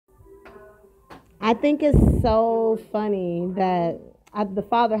I think it's so funny that the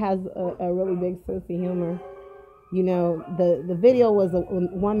father has a really big sense of humor. You know, the video was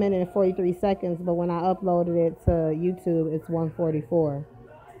 1 minute and 43 seconds, but when I uploaded it to YouTube, it's 144.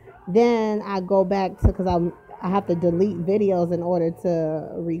 Then I go back to, because I have to delete videos in order to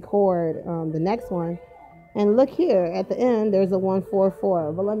record the next one. And look here at the end, there's a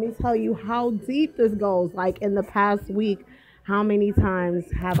 144. But let me tell you how deep this goes. Like in the past week, how many times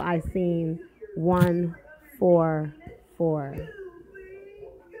have I seen 144?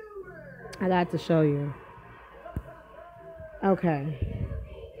 I got to show you. Okay.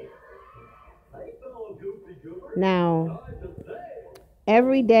 Now,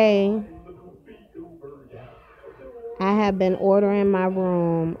 every day I have been ordering my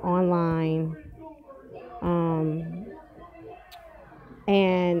room online.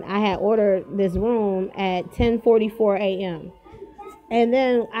 And I had ordered this room at 10:44 a.m. And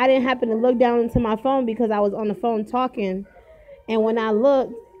then I didn't happen to look down into my phone because I was on the phone talking. And when I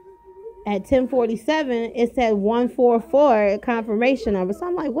looked at 10:47, it said 144 confirmation number. So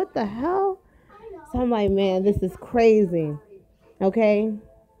I'm like, what the hell? So I'm like, man, this is crazy. Okay.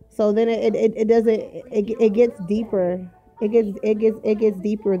 So then it doesn't, it gets deeper. It gets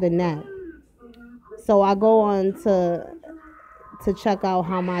deeper than that. So I go on to check out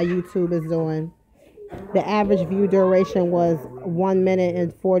how my YouTube is doing. The average view duration was 1 minute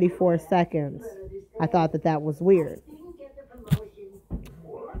and 44 seconds. I thought that was weird.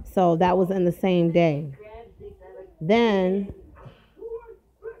 So that was in the same day. Then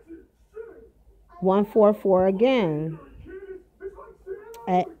 144 again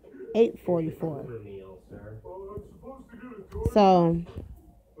at 8:44. So,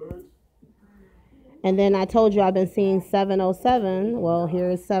 and then I told you I've been seeing 707. Well,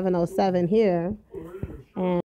 here's 707 here. And